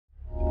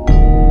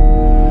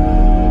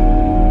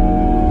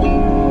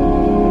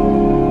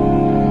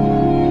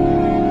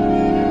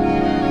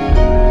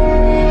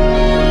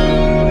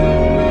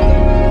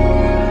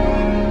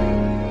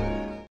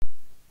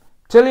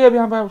चलिए अब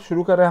यहाँ पे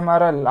शुरू कर रहे हैं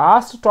हमारा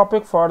last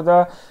topic for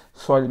the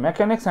soil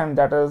mechanics and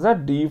that is the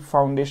deep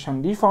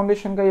foundation. Deep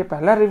foundation का ये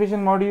पहला रिवीजन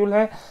मॉड्यूल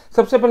है।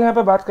 सबसे पहले यहाँ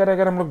पे बात करें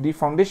अगर हम लोग डीप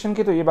फाउंडेशन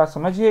की, तो ये बात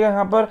समझिएगा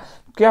यहाँ पर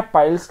कि आप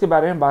पाइल्स के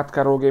बारे में बात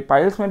करोगे।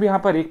 पाइल्स में भी यहाँ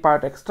पर एक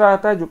पार्ट एक्स्ट्रा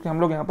आता है जो कि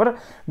हम लोग यहाँ पर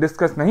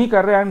डिस्कस नहीं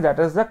कर रहे हैं, and that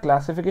is the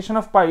classification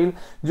of pile,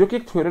 जो कि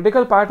एक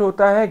थ्योरेटिकल पार्ट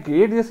होता है।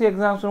 गेट जैसे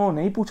एग्जाम्स में वो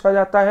नहीं पूछा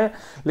जाता है,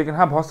 लेकिन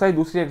हाँ बहुत सारी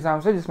दूसरी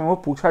एग्जाम्स है जिसमें वो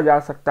पूछा जा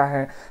सकता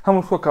है। हम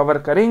उसको कवर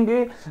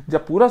करेंगे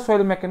जब पूरा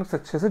सॉइल मैकेनिक्स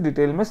अच्छे से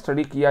डिटेल में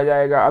स्टडी किया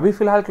जाएगा। अभी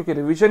फिलहाल क्योंकि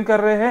रिवीजन कर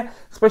रहे हैं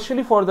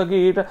स्पेशली फॉर द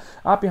गेट,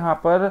 आप यहाँ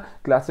पर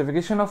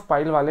क्लासिफिकेशन ऑफ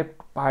पाइल वाले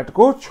पार्ट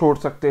को छोड़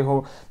सकते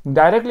हो।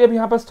 डायरेक्टली अब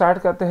यहाँ पर स्टार्ट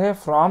करते हैं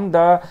from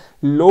the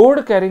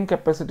load carrying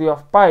capacity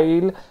of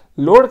pile.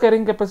 Load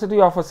carrying capacity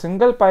of a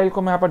single pile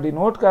को मैं यहाँ पर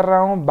डिनोट कर रहा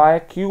हूं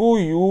बाय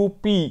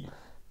QUP।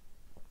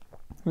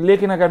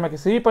 लेकिन अगर मैं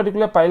किसी भी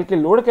पर्टिकुलर पाइल के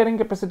लोड कैरिंग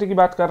कैपेसिटी की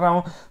बात कर रहा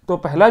हूं तो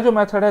पहला जो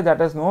मेथड है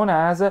that is known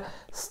as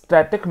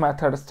static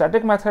method.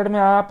 Static method में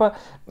आप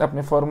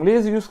अपने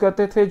फॉर्मूलेज यूज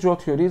करते थे, जो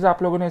थ्योरीज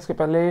आप लोगों ने इसके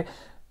पहले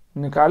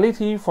निकाली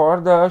थी फॉर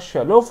द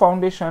शैलो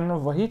फाउंडेशन,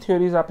 वही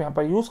थ्योरीज आप यहाँ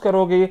पर यूज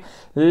करोगे।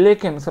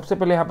 लेकिन सबसे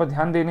पहले यहाँ पर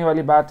ध्यान देने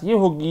वाली बात ये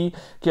होगी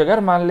कि अगर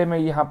मान ले मैं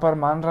यहाँ पर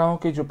मान रहा हूँ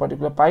कि जो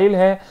पर्टिकुलर पाइल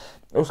है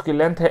उसकी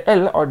लेंथ है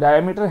L और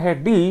डायमीटर है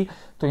D,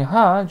 तो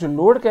यहाँ जो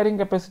लोड कैरिंग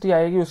कैपेसिटी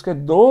आएगी उसके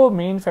दो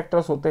मेन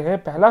फैक्टर्स होते हैं।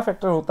 पहला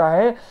फैक्टर होता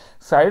है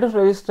साइड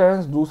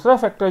रेजिस्टेंस, दूसरा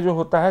फैक्टर जो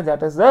होता है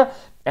that is the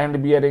end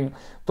bearing.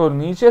 तो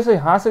नीचे से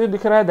यहाँ से जो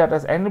दिख रहा है दैट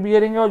इज एंड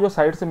बियरिंग है, और जो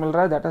साइड से मिल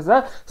रहा है that is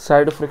the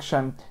side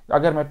friction.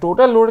 अगर मैं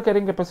total load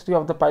carrying capacity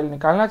of the pile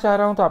निकालना चाह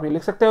रहा हूँ तो आप ये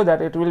लिख सकते हो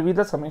that it will be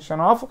the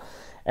summation of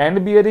and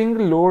bearing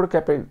load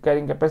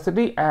carrying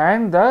capacity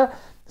and the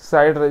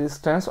side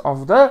resistance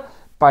of the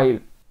pile.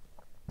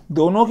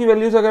 दोनों की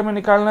वैल्यूज अगर मैं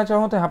निकालना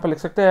चाहूँ तो यहाँ पर लिख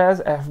सकते हैं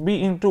एज FB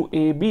इंटू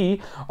AB,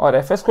 और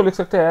FS को लिख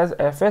सकते हैं एज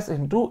FS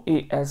इंटू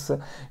AS।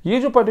 ये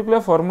जो पर्टिकुलर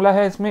फॉर्मूला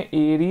है इसमें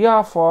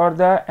area for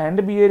the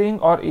end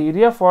bearing और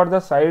area for the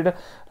side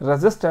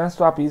resistance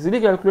तो आप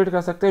इजीली कैलकुलेट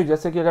कर सकते हो।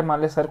 जैसे कि अगर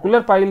मान ले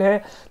सर्कुलर पाइल है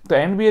तो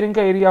एंड बियरिंग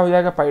का एरिया हो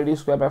जाएगा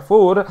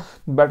πd²/4,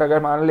 बट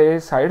अगर मान ले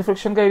साइड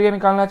फ्रिक्शन का एरिया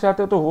निकालना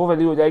चाहते हो तो वो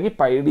वैल्यू हो जाएगी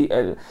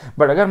πdl।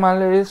 बट अगर मान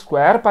ले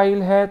स्क्वायर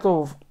पाइल है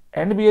तो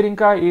एंड बियरिंग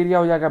का एरिया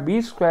हो जाएगा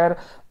b²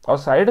 और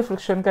साइड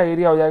फ्रिक्शन का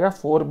एरिया हो जाएगा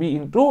 4b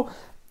इंटू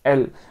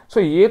L। सो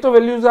ये तो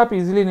वैल्यूज आप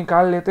इजीली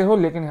निकाल लेते हो,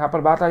 लेकिन यहाँ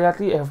पर बात आ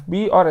जाती है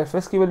FB और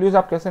FS की वैल्यूज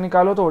आप कैसे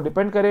निकालो, तो वो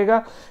डिपेंड करेगा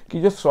कि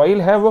जो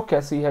सॉइल है वो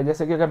कैसी है।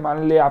 जैसे कि अगर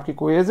मान ले आपकी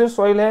कोहेसिव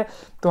सॉइल है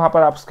तो वहाँ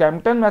पर आप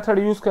स्कैम्पटन मेथड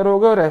यूज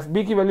करोगे और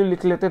FB की वैल्यू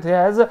लिख लेते थे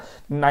एज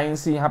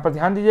 9C। यहाँ पर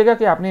ध्यान दीजिएगा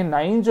कि आपने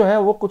 9 जो है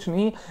वो कुछ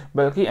नहीं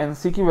बल्कि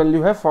NC की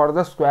वैल्यू है for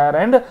the square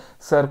and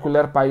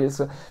circular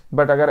piles.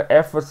 But अगर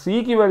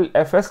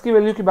FS की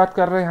वैल्यू की बात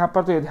कर रहे हैं यहाँ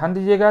पर तो ये ध्यान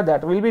दीजिएगा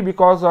that will be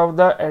because of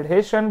the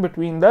adhesion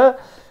between the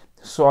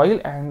soil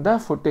and the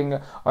footing.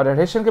 और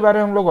एडेशन के बारे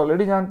में हम लोग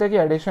ऑलरेडी जानते हैं कि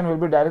adhesion will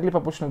be directly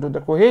proportional to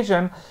the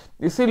cohesion,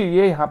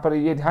 इसीलिए यहाँ पर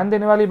ये ध्यान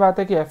देने वाली बात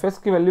है कि FS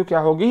की वैल्यू क्या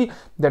होगी,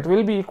 that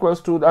will be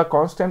equals to the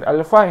constant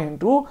alpha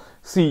into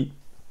C।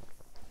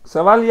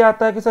 सवाल ये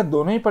आता है कि सर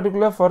दोनों ही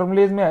पर्टिकुलर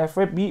फॉर्मूलेज में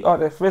FB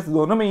और FS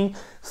दोनों में ही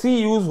C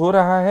यूज हो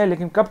रहा है,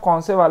 लेकिन कब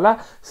कौन से वाला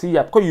C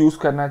आपको यूज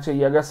करना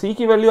चाहिए। अगर C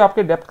की वैल्यू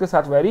आपके डेप्थ के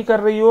साथ वेरी कर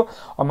रही हो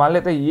और मान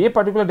लेते हैं ये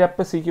पर्टिकुलर डेप्थ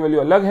पे C की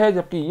वैल्यू अलग है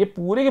जबकि ये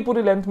पूरे की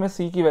पूरी लेंथ में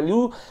C की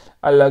वैल्यू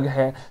अलग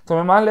है, तो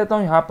मैं मान लेता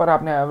हूँ यहाँ पर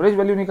आपने एवरेज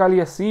वैल्यू निकाली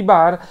है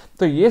C⁻,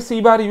 तो ये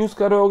C⁻ यूज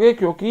करोगे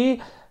क्योंकि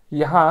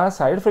यहाँ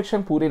साइड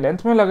फ्रिक्शन पूरी लेंथ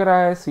में लग रहा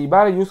है।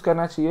 C⁻ यूज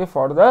करना चाहिए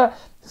फॉर द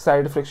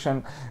साइड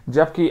फ्रिक्शन,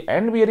 जबकि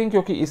एंड बियरिंग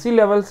क्योंकि इसी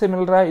लेवल से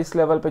मिल रहा है, इस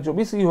लेवल पे जो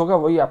भी C होगा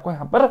वही आपको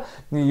यहाँ पर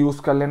यूज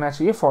कर लेना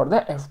चाहिए फॉर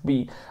द FB।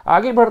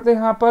 आगे बढ़ते हैं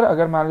यहाँ पर,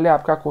 अगर मान ले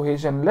आपका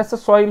कोहेजन लेस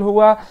सॉइल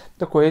हुआ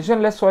तो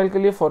कोहेजन लेस सॉइल के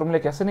लिए फॉर्मूले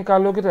कैसे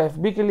निकालोगे, तो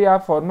FB के लिए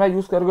आप फॉर्मूला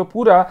यूज करोगे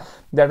पूरा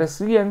that is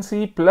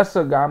CNC plus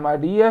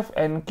γDF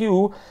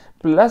NQ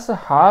plus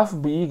half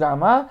B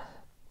gamma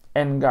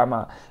N gamma.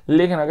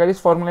 लेकिन अगर इस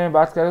फॉर्मूले में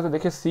बात करें तो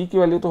देखिए C की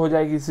वैल्यू तो हो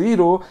जाएगी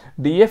 0,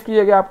 DF की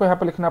जगह आपको यहाँ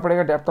पर लिखना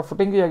पड़ेगा डेप्थ ऑफ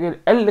फुटिंग की जगह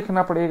L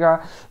लिखना पड़ेगा।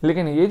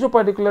 लेकिन ये जो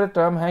पर्टिकुलर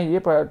टर्म है ये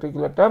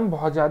पर्टिकुलर टर्म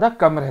बहुत ज़्यादा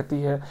कम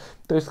रहती है,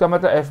 तो इसका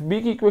मतलब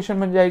FB की इक्वेशन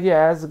बन जाएगी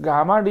एज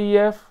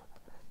γDF,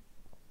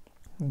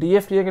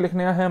 DF की जगह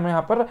लिखने हैं हमें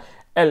यहाँ पर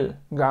L,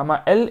 gamma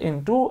L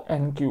into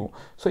NQ।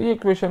 सो ये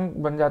इक्वेशन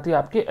बन जाती है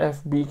आपकी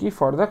FB की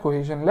for the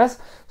cohesion less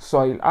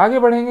soil. आगे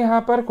बढ़ेंगे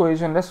यहाँ पर,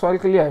 कोहेजन लेस सॉइल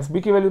के लिए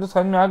FB की वैल्यू तो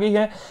समझ में आ गई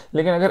है,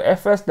 लेकिन अगर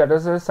FS that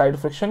is side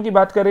friction की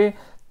बात करें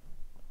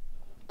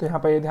तो यहाँ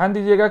पर ये ध्यान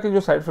दीजिएगा कि जो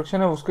साइड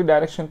फ्रिक्शन है उसकी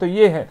डायरेक्शन तो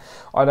ये है,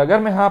 और अगर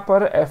मैं यहाँ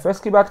पर FS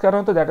की बात कर रहा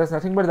हूँ तो that is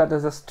nothing but that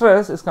is the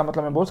stress. इसका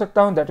मतलब मैं बोल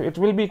सकता हूँ that it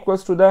will be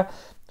equals to the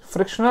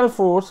frictional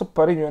force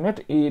per unit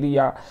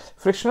area.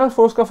 Frictional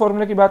force का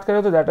फॉर्मूला की बात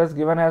करें तो that is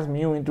given as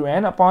mu into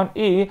N upon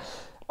A।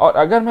 और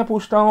अगर मैं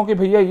पूछता हूँ कि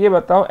भैया ये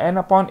बताओ N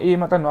अपॉन A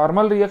मतलब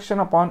नॉर्मल रिएक्शन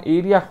अपॉन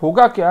एरिया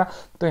होगा क्या,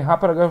 तो यहाँ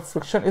पर अगर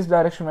फ्रिक्शन इस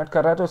डायरेक्शन में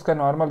कर रहा है तो इसका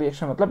नॉर्मल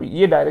रिएक्शन मतलब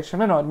ये डायरेक्शन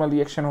में नॉर्मल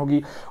रिएक्शन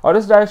होगी, और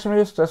इस डायरेक्शन में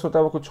जो स्ट्रेस होता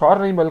है वो कुछ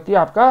और नहीं बल्कि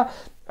आपका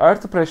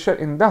earth pressure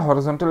in the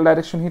horizontal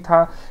direction ही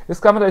था।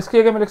 इसका मतलब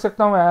इसकी जगह मैं लिख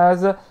सकता हूँ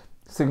एज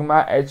सिग्मा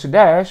एच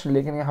डैश,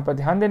 लेकिन यहाँ पर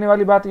ध्यान देने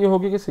वाली बात ये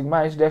होगी कि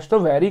सिग्मा एच डैश तो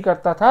वेरी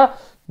करता था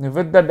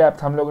विद द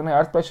डेप्थ। हम लोगों ने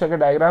अर्थ प्रेशर के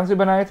डायग्राम्स भी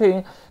बनाए थे,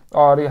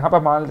 और यहाँ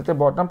पर मान लेते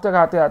बॉटम तक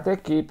आते आते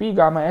KP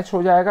गामा एच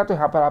हो जाएगा, तो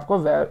यहाँ पर आपको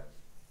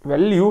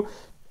वैल्यू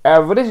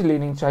एवरेज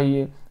लेनी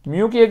चाहिए।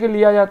 म्यू की जगह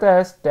लिया जाता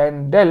है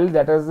tan del,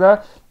 that is the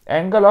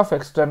angle of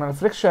external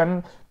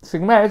friction.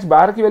 Sigma H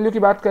बार की वैल्यू की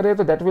बात करें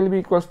तो that will be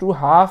equals to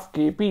half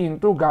KP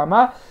into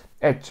gamma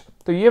H.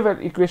 तो ये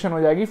इक्वेशन हो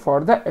जाएगी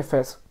फॉर द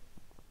FS।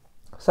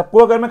 सबको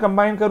अगर मैं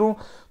कंबाइन करूं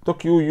तो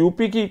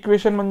QUP की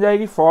इक्वेशन बन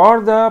जाएगी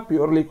for the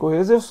purely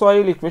cohesive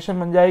soil, equation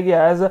बन जाएगी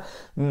as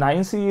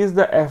 9C is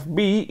the FB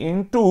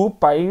into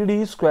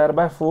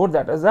πd²/4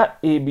 that is the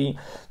AB।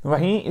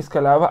 वहीं इसके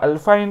अलावा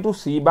alpha into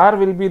C bar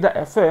will be the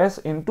FS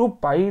into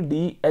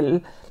πdl।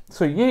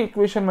 सो ये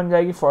इक्वेशन बन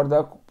जाएगी for the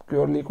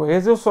purely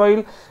cohesive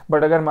soil.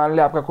 But अगर मान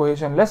ले आपका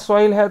कोहेशन लेस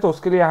सॉइल है तो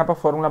उसके लिए यहाँ पर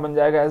फॉर्मूला बन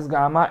जाएगा as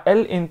gamma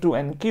L into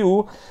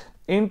NQ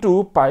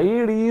into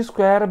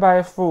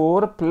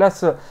πd²/4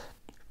 plus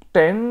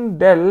tan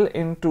del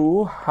into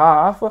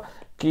half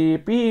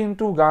KP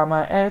into gamma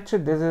H,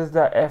 this is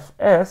the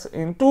FS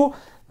into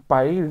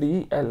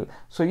πdl।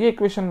 So ये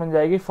इक्वेशन बन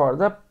जाएगी फॉर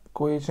द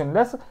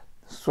कोहेशनलेस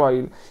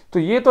सॉइल। तो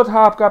ये तो था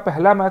आपका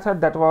पहला method,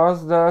 that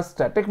was the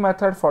static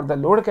method for the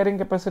load carrying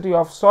capacity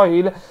of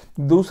soil.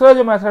 दूसरा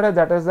जो मेथड है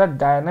that is the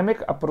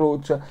dynamic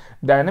approach.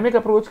 Dynamic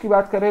approach की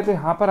बात करें तो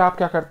यहाँ पर आप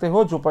क्या करते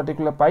हो, जो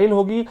पर्टिकुलर पाइल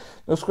होगी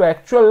उसको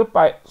एक्चुअल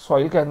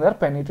सॉइल के अंदर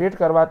पेनिट्रेट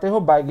करवाते हो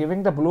by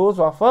giving the blows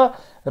of a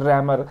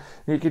rammer.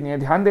 लेकिन ये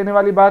ध्यान देने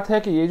वाली बात है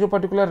कि ये जो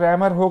पर्टिकुलर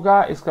रैमर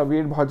होगा इसका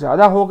वेट बहुत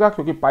ज्यादा होगा,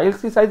 क्योंकि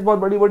पाइल्स की साइज बहुत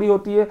बड़ी बड़ी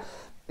होती है,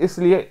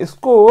 इसलिए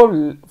इसको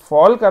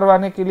फॉल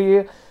करवाने के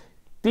लिए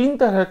 3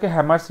 तरह के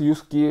हैमर्स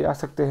यूज किए जा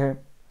सकते हैं।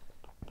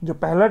 जो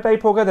पहला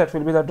टाइप होगा that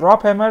will be the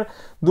drop hammer,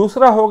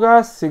 दूसरा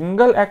होगा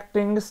सिंगल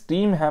एक्टिंग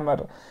स्टीम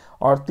हैमर,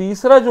 और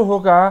तीसरा जो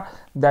होगा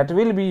that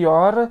will be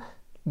your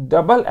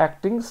double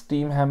acting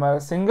steam hammer.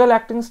 Single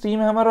acting steam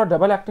hammer और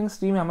डबल एक्टिंग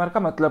स्टीम हैमर का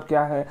मतलब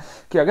क्या है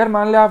कि अगर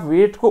मान लें आप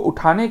वेट को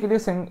उठाने के लिए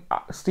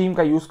स्टीम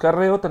का यूज कर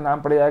रहे हो तो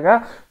नाम पड़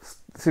जाएगा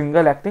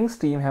single acting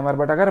steam hammer.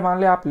 But अगर मान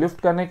ले आप लिफ्ट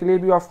करने के लिए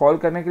भी और फॉल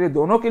करने के लिए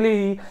दोनों के लिए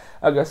ही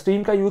अगर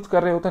स्टीम का यूज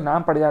कर रहे हो तो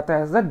नाम पड़ जाता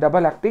है as the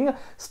double acting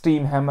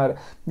steam hammer.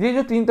 ये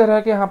जो 3 तरह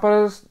के यहाँ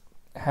पर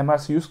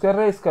हैमर्स यूज कर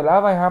रहे हैं, इसके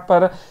अलावा यहाँ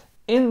पर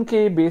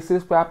इनके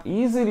बेसिस पे आप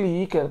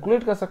इजीली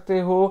कैलकुलेट कर सकते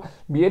हो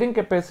बियरिंग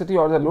कैपेसिटी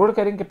और the load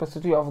carrying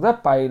capacity of the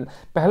pile.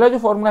 पहला जो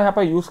फॉर्मूला यहाँ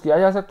पर यूज किया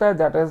जा सकता है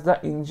that is the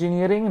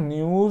engineering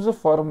news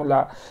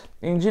formula.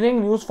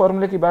 Engineering news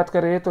फॉर्मूले की बात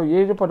करें तो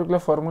ये जो पर्टिकुलर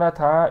फॉर्मूला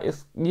था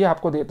ये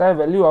आपको देता है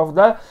value of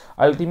the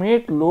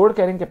ultimate load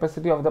carrying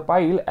capacity of the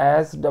pile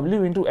as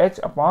W into H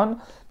upon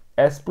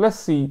S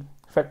plus C।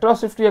 Factor of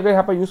safety अगर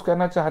यहाँ पर यूज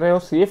करना चाह रहे हो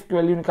सेफ की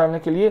वैल्यू निकालने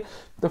के लिए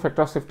तो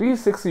फैक्टर ऑफ सेफ्टी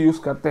 6 यूज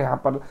करते हैं। यहाँ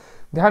पर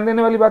ध्यान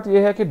देने वाली बात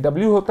यह है कि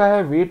W होता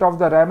है वेट ऑफ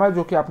द रैमर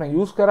जो कि आपने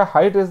यूज करा,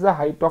 height is the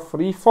height of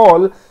free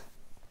fall,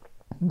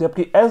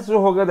 जबकि S जो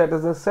होगा that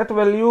is the set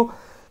value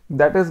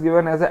that is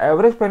given as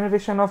average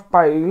penetration of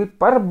pile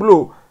पर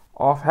blow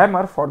of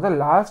hammer for the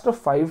last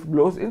 5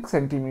 blows in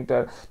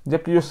centimetre.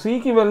 जबकि जो C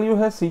की value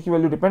है, C की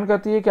value depend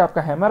करती है कि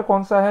आपका हैमर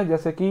कौन सा है,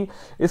 जैसे कि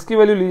इसकी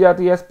वैल्यू ली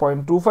जाती है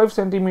 0.25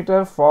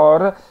 सेंटीमीटर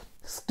फॉर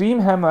स्टीम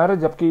हैमर,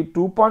 जबकि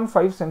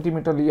 2.5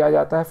 सेंटीमीटर लिया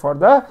जाता है फॉर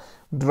द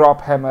ड्रॉप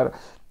हैमर।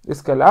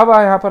 इसके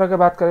अलावा यहाँ पर अगर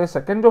बात करें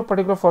सेकंड जो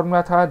पर्टिकुलर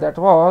फॉर्मूला था that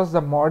was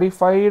the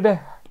modified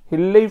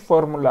हिल्ले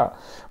formula.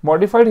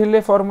 Modified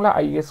हिल्ले formula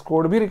IS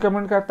code भी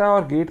रिकमेंड करता है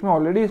और गेट में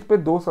ऑलरेडी इस पे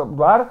 2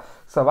 बार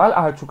सवाल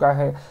आ चुका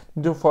है।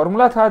 जो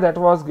फॉर्मूला था that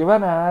was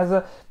given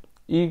as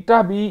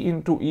𝜂B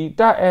into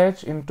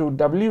𝜂H into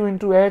W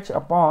into H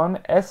upon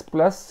S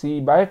plus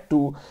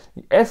C/2।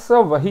 S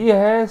वही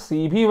है,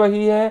 C भी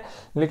वही है,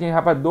 लेकिन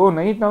यहाँ पर 2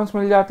 नई टर्म्स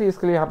मिल जाती है,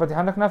 इसके लिए यहाँ पर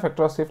ध्यान रखना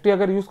फैक्टर ऑफ सेफ्टी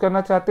अगर यूज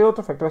करना चाहते हो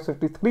तो फैक्टर ऑफ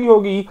सेफ्टी 3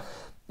 होगी।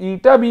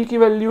 𝜂B की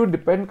वैल्यू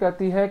डिपेंड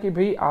करती है कि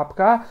भाई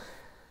आपका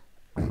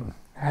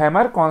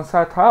हैमर कौन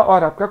सा था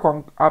और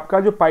आपका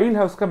जो पाइल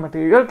है उसका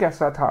मटेरियल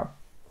कैसा था।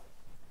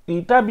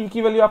 𝜂B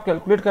की वैल्यू आप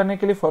कैलकुलेट करने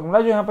के लिए फॉर्मूला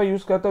जो यहाँ पर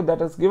यूज करते हो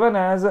that is given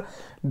as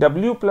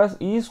W plus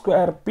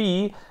E² P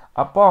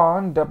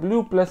upon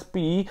W plus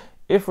P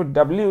if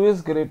W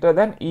is greater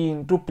than E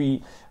into P।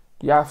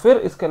 या फिर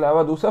इसके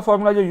अलावा दूसरा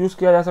फॉर्मूला जो यूज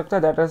किया जा सकता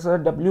है that is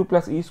W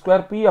plus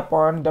E² P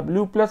upon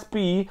W plus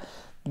P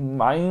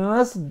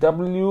minus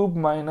W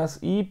minus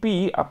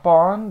EP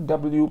upon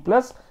W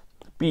plus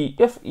P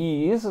if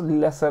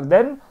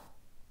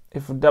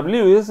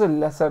W is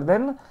lesser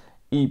than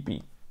EP।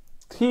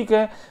 ठीक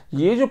है,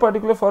 ये जो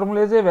पर्टिकुलर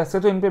फॉर्मूलेज है वैसे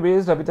तो इन पे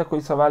बेस्ड अभी तक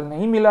कोई सवाल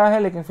नहीं मिला है,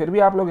 लेकिन फिर भी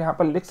आप लोग यहाँ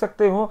पर लिख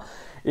सकते हो,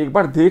 एक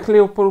बार देख ले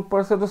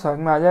ऊपर से तो समझ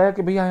में आ जाएगा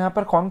कि भैया यहाँ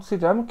पर कौन सी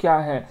टर्म क्या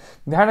है।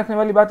 ध्यान रखने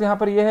वाली बात यहाँ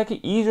पर यह है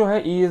कि E जो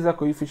है E is the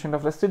coefficient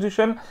of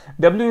restitution,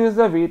 W is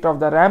the weight of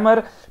the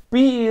rammer,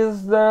 P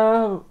is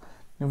the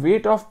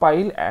weight of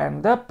pile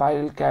and the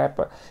pile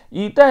cap.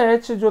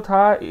 𝜂H जो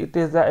था it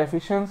is the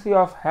efficiency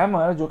of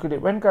hammer जो कि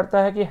depend करता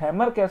है कि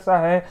hammer कैसा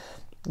है,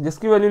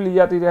 जिसकी वैल्यू ली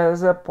जाती है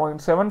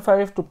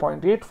 0.75 to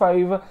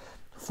 0.85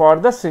 for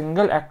the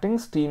single acting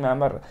steam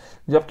hammer,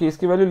 जबकि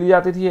इसकी वैल्यू ली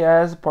जाती थी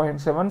as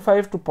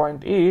 0.75 to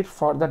 0.8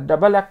 for the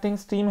double acting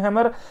steam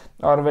hammer,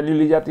 और वैल्यू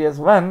ली जाती है as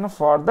 1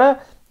 for the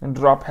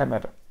drop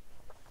hammer.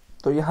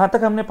 तो यहाँ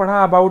तक हमने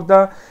पढ़ा about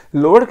the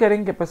load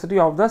carrying capacity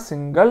of the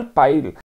single pile.